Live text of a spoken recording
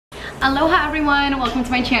Aloha everyone, welcome to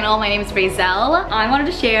my channel. My name is Razel. I wanted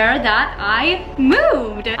to share that I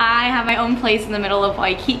moved. I have my own place in the middle of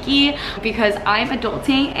Waikiki because I'm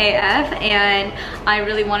adulting AF and I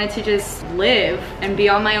really wanted to just live and be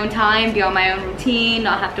on my own time, be on my own routine,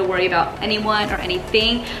 not have to worry about anyone or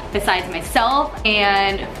anything besides myself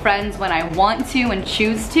and friends when I want to and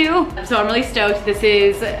choose to. So I'm really stoked. This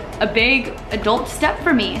is a big adult step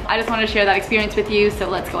for me. I just wanted to share that experience with you, so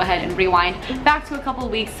let's go ahead and rewind back to a couple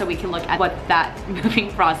of weeks so we can look at what that moving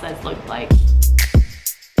process looked like.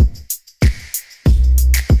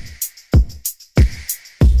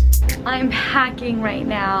 I'm packing right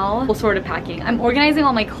now. Well, sort of packing. I'm organizing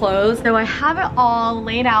all my clothes. So I have it all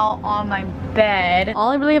laid out on my bed. All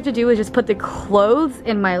I really have to do is just put the clothes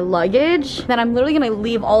in my luggage. Then I'm literally gonna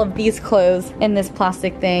leave all of these clothes in this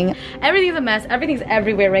plastic thing. Everything's a mess. Everything's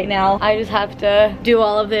everywhere right now. I just have to do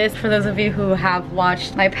all of this. For those of you who have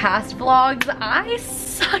watched my past vlogs, I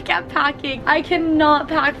suck at packing. I cannot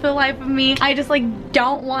pack for the life of me. I just like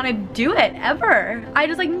don't want to do it ever. I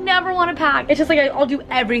just like never want to pack. It's just like I'll do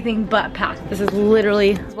everything but pack. This is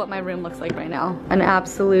literally what my room looks like right now. An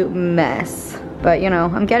absolute mess. But you know,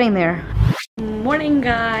 I'm getting there. Morning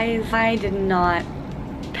guys. I did not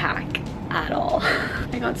pack at all.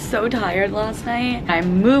 I got so tired last night. I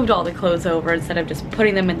moved all the clothes over instead of just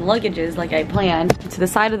putting them in luggages like I planned to the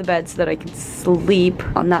side of the bed so that I could sleep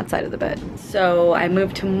on that side of the bed. So I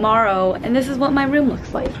moved tomorrow and this is what my room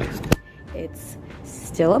looks like. It's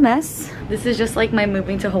still a mess. This is just like my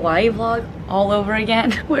moving to Hawaii vlog all over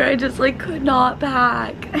again where I just like could not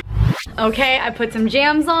pack. Okay, I put some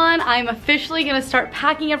jams on. I'm officially gonna start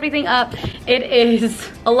packing everything up. It is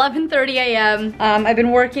 11:30 a.m. I've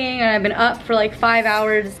been working and I've been up for like 5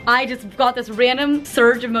 hours. I just got this random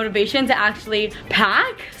surge of motivation to actually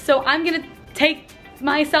pack. So I'm gonna take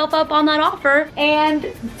myself up on that offer and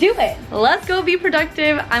do it. Let's go be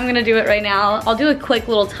productive. I'm gonna do it right now. I'll do a quick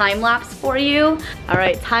little time lapse for you. All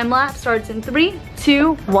right, time lapse starts in 3,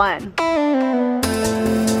 2, 1.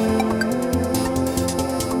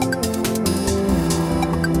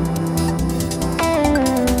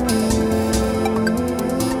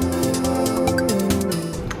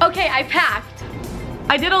 Okay, I packed.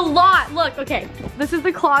 I did a lot. Look, okay, this is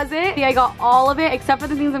the closet. I got all of it except for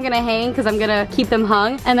the things I'm gonna hang because I'm gonna keep them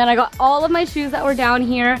hung. And then I got all of my shoes that were down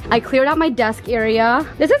here. I cleared out my desk area.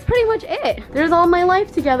 This is pretty much it. There's all my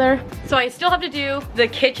life together. So I still have to do the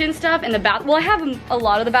kitchen stuff and the bath. Well, I have a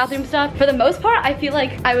lot of the bathroom stuff. For the most part, I feel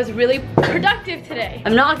like I was really productive today.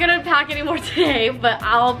 I'm not gonna pack anymore today, but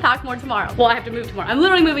I'll pack more tomorrow. Well, I have to move tomorrow. I'm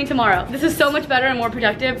literally moving tomorrow. This is so much better and more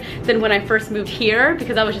productive than when I first moved here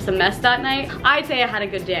because I was just a mess that night. I'd say I had a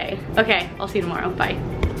good day. Okay, I'll see you tomorrow. Bye.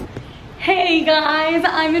 Hey guys,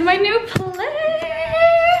 I'm in my new place.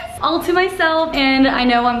 All to myself, and I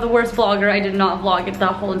know I'm the worst vlogger. I did not vlog it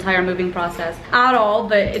that whole entire moving process at all,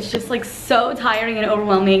 but it's just like so tiring and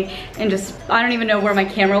overwhelming and just, I don't even know where my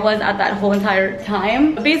camera was at that whole entire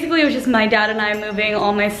time. But basically it was just my dad and I moving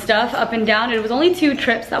all my stuff up and down. It was only 2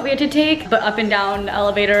 trips that we had to take, but up and down the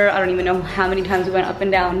elevator, I don't even know how many times we went up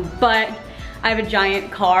and down, but I have a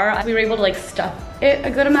giant car. We were able to like stuff it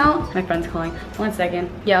a good amount. My friend's calling. 1 second.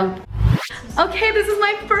 Yo. Okay, this is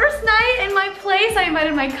my first night in my place. I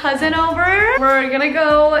invited my cousin over. We're gonna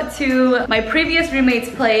go to my previous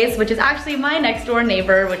roommate's place, which is actually my next door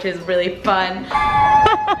neighbor, which is really fun.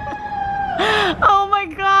 Oh my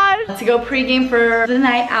gosh. To go pregame for the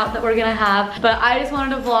night out that we're gonna have. But I just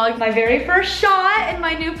wanted to vlog my very first shot in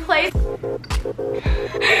my new place.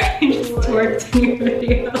 I just twerked in your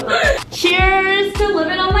video. Cheers to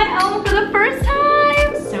living on my own for the first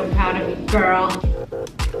time. So proud of you, girl.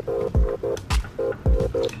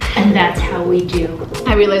 And that's how we do.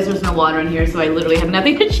 I realized there's no water in here, so I literally have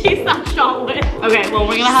nothing to chase that shot with. Okay, well,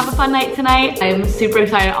 we're gonna have a fun night tonight. I'm super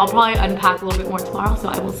excited. I'll probably unpack a little bit more tomorrow, so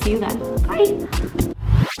I will see you then. Bye.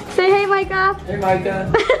 Say hey, Micah. Hey,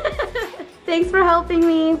 Micah. Thanks for helping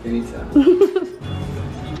me. Anytime.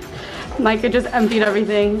 Micah just emptied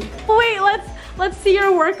everything. Wait, let's see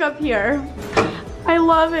your work up here. I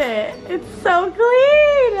love it. It's so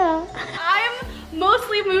clean. I'm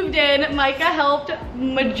mostly moved in. Micah helped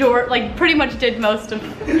pretty much did most of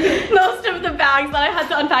the bags that I had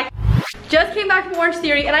to unpack. Just came back from Orange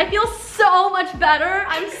Theory and I feel so much better.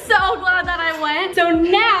 I'm so glad that I went. So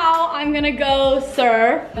now I'm gonna go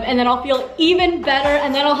surf and then I'll feel even better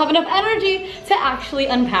and then I'll have enough energy to actually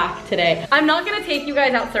unpack today. I'm not gonna take you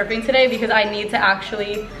guys out surfing today because I need to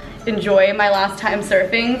actually enjoy my last time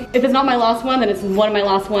surfing. If it's not my last one, then it's one of my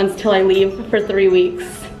last ones till I leave for 3 weeks.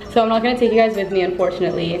 So I'm not gonna take you guys with me,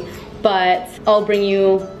 unfortunately, but I'll bring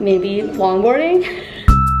you maybe longboarding.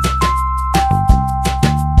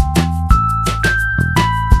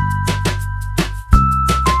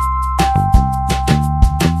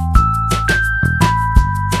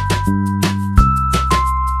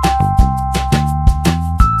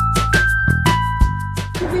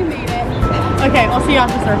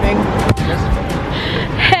 surfing.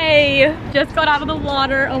 Hey, just got out of the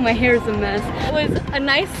water. Oh, my hair's a mess. It was a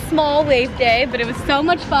nice small wave day, but it was so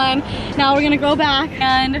much fun. Now we're gonna go back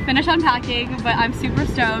and finish unpacking, but I'm super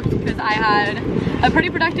stoked because I had a pretty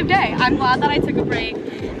productive day. I'm glad that I took a break,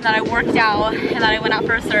 that I worked out, and that I went out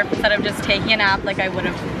for a surf instead of just taking a nap like I would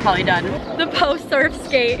have probably done. The post-surf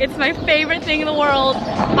skate, it's my favorite thing in the world.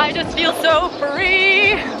 I just feel so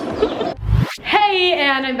free. Hey,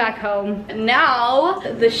 and I'm back home. Now,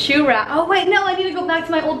 the shoe rack. Oh wait, no, I need to go back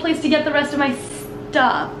to my old place to get the rest of my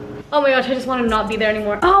stuff. Oh my gosh, I just want to not be there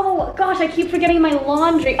anymore. Oh gosh, I keep forgetting my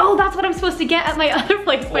laundry. Oh, that's what I'm supposed to get at my other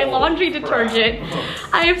place, my laundry detergent.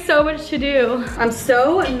 I have so much to do. I'm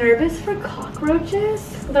so nervous for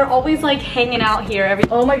cockroaches. They're always like hanging out here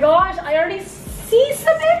oh my gosh, I already see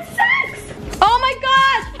some insects. Oh my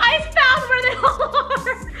gosh, I found where they all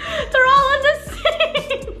are. They're all in the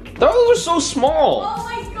sink. Those are so small. Oh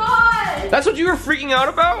my god. That's what you were freaking out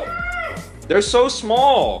about? Yes. They're so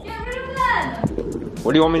small. Get rid of them.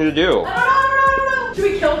 What do you want me to do? I don't know. Should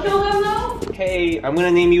we kill them though? Hey, I'm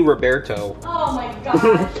gonna name you Roberto. Oh my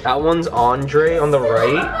god. That one's Andre on the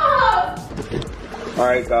right.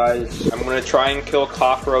 Alright guys, I'm gonna try and kill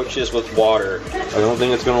cockroaches with water. I don't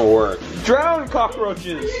think it's gonna work. Drown,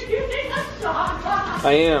 cockroaches!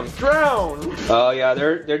 I am. Drown! Oh yeah,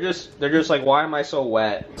 they're just like, why am I so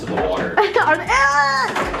wet to the water?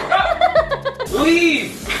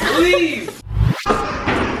 Leave! Leave!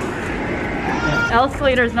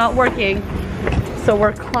 Escalator's not working, so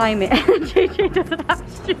we're climbing. JJ doesn't have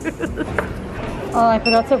shoes. Oh, I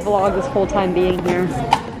forgot to vlog this whole time being here.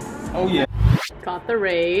 Oh yeah. Got the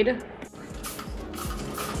raid.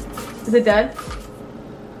 Is it dead?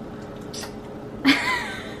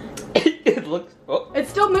 It looks. Oh. It's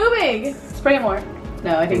still moving. Spray it more.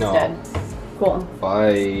 No, I think it's dead. Cool.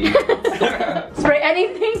 Bye. Spray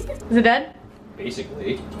anything. Is it dead?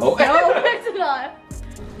 Basically. Oh. No, it's not.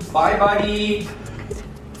 Bye, buddy.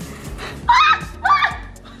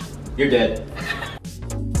 You're dead.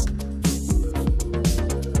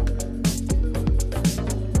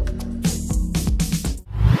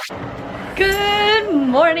 Good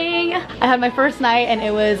morning. I had my first night and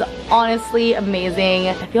it was honestly amazing.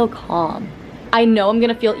 I feel calm. I know I'm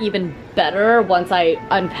gonna feel even better once I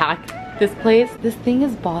unpack this place. This thing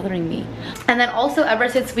is bothering me. And then also ever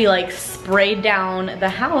since we like sprayed down the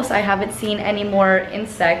house, I haven't seen any more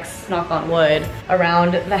insects, knock on wood,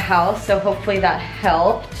 around the house. So hopefully that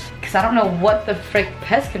helped. Cause I don't know what the frick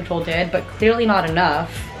pest control did, but clearly not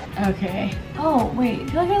enough. Okay. Oh, wait, I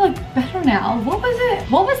feel like I look better now. What was it?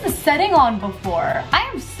 What was the setting on before?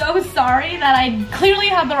 I am so sorry that I clearly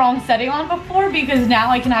had the wrong setting on before because now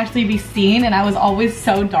I can actually be seen and I was always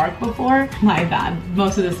so dark before. My bad.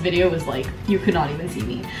 Most of this video was like, you could not even see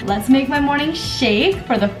me. Let's make my morning shake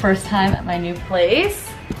for the first time at my new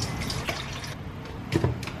place.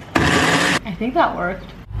 I think that worked.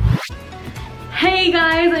 Hey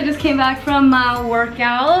guys, I just came back from my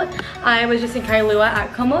workout. I was just in Kailua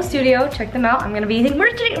at Como Studio. Check them out. I'm gonna be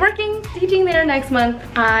teaching there next month.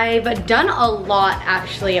 I've done a lot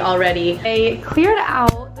actually already. I cleared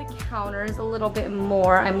out the counters a little bit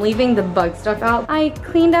more. I'm leaving the bug stuff out. I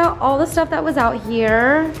cleaned out all the stuff that was out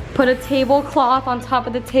here. Put a tablecloth on top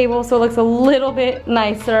of the table so it looks a little bit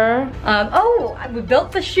nicer. Oh, we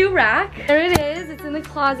built the shoe rack. There it is. It's in the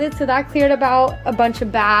closet. So that cleared about a bunch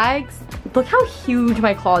of bags. Look how huge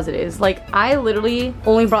my closet is. Like, I literally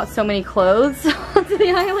only brought so many clothes to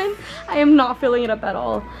the island. I am not filling it up at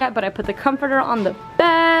all. But I put the comforter on the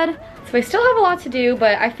bed. So I still have a lot to do,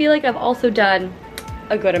 but I feel like I've also done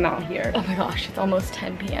a good amount here. Oh my gosh, it's almost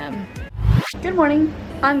 10 p.m. Good morning.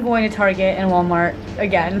 I'm going to Target and Walmart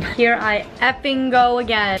again. Here I effing go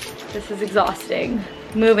again. This is exhausting.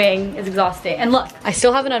 Moving is exhausting. And look, I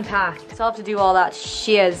still haven't unpacked. I still have to do all that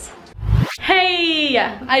shiz. Hey,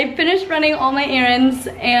 I finished running all my errands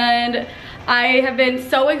and I have been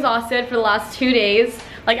so exhausted for the last 2 days.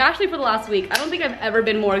 Like actually for the last week. I don't think I've ever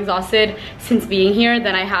been more exhausted since being here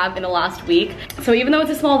than I have in the last week. So even though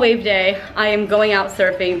it's a small wave day, I am going out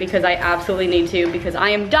surfing because I absolutely need to because I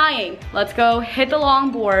am dying. Let's go hit the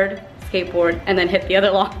longboard, skateboard, and then hit the other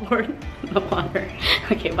longboard in the water.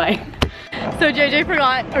 Okay, bye. So JJ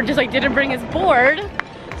forgot, or just like didn't bring his board.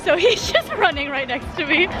 So he's just running right next to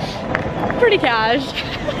me. Pretty cash.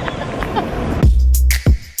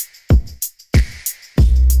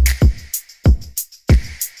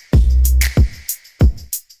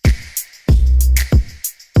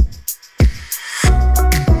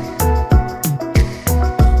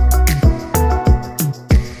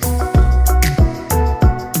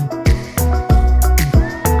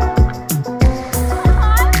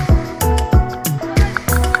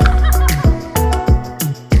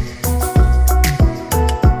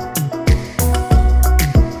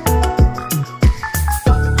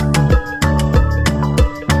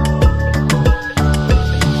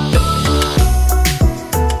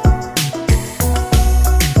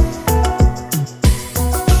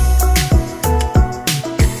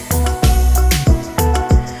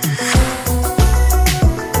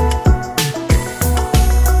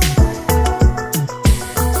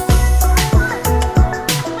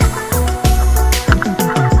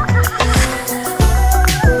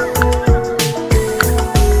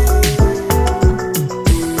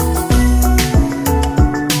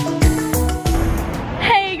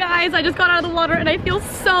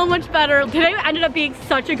 whatever. Today ended up being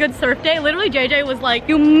such a good surf day. Literally JJ was like,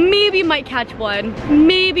 you maybe might catch one,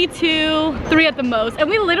 maybe 2, 3 at the most. And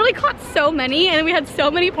we literally caught so many and we had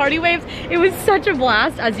so many party waves. It was such a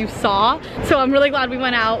blast, as you saw. So I'm really glad we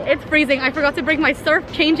went out. It's freezing. I forgot to bring my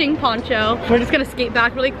surf changing poncho. We're just gonna skate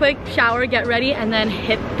back really quick, shower, get ready, and then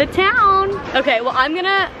hit the town. Okay, well I'm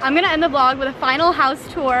gonna end the vlog with a final house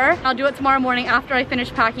tour. I'll do it tomorrow morning after I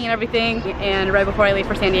finish packing and everything, and right before I leave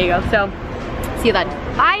for San Diego. So see you then.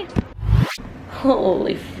 Bye.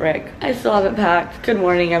 Holy frick. I still haven't packed. Good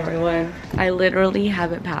morning, everyone. I literally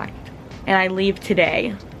haven't packed. And I leave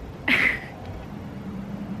today.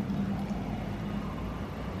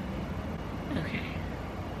 Okay.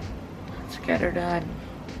 Let's get her done.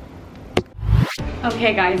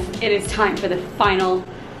 Okay guys, it is time for the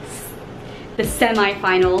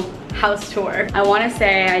semi-final house tour. I want to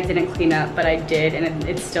say I didn't clean up, but I did, and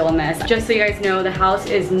it's still a mess. Just so you guys know, the house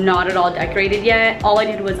is not at all decorated yet. All I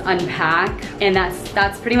did was unpack, and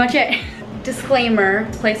that's pretty much it. Disclaimer,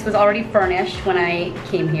 the place was already furnished when I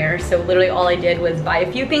came here, so literally all I did was buy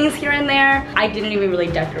a few things here and there. I didn't even really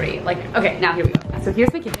decorate. Like, okay, now here we go. So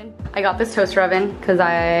here's my kitchen. I got this toaster oven because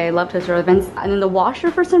I love toaster ovens. And then the washer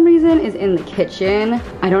for some reason is in the kitchen.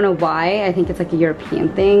 I don't know why. I think it's like a European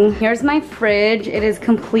thing. Here's my fridge. It is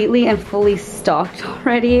completely and fully stocked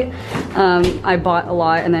already. I bought a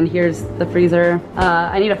lot, and then here's the freezer.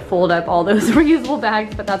 I need to fold up all those reusable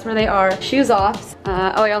bags, but that's where they are. Shoes off.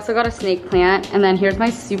 Oh, I also got a snake plant. And then here's my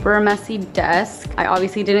super messy desk. I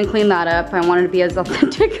obviously didn't clean that up. I wanted to be as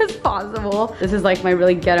authentic as possible. This is like my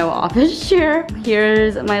really ghetto office chair.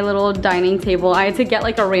 Here's my little dining table. I had to get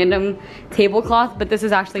like a random tablecloth, but this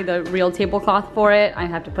is actually the real tablecloth for it. I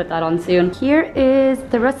have to put that on soon. Here is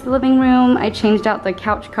the rest of the living room. I changed out the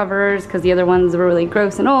couch covers because the other ones were really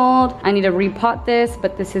gross and old. I need to repot this,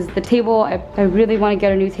 but this is the table. I really want to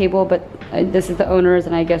get a new table, but this is the owner's,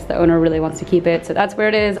 and I guess the owner really wants to keep it, so that's where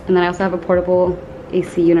it is. And then I also have a portable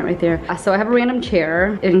AC unit right there. So I have a random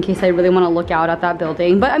chair in case I really want to look out at that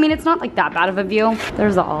building. But I mean, it's not like that bad of a view.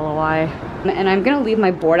 There's the Alawai. And I'm gonna leave my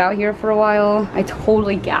board out here for a while. I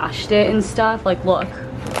totally gashed it and stuff. Like, look.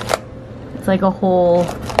 It's like a whole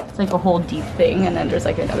deep thing, and then there's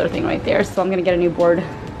like another thing right there. So I'm gonna get a new board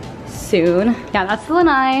soon. Yeah, that's the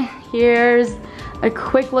lanai. Here's a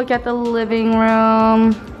quick look at the living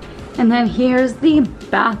room. And then here's the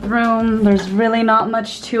bathroom. There's really not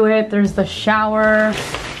much to it. There's the shower,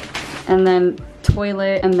 and then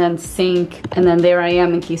toilet, and then sink, and then there I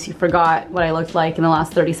am in case you forgot what I looked like in the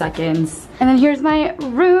last 30 seconds. And then here's my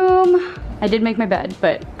room. I did make my bed,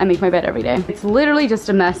 but I make my bed every day. It's literally just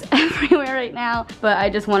a mess everywhere right now, but I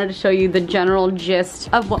just wanted to show you the general gist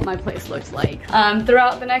of what my place looks like.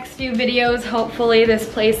 Throughout the next few videos, hopefully this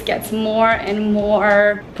place gets more and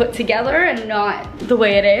more put together and not the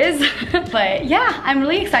way it is. But yeah, I'm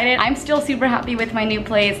really excited. I'm still super happy with my new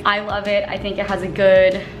place. I love it. I think it has a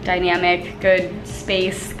good dynamic, good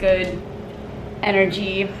space, good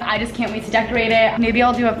energy. I just can't wait to decorate it. Maybe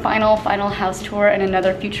I'll do a final house tour in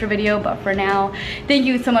another future video, but for now, thank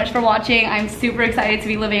you so much for watching. I'm super excited to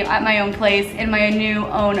be living at my own place in my new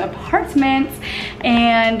own apartment,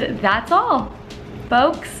 and that's all,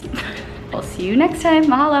 folks. We'll see you next time.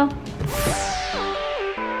 Mahalo.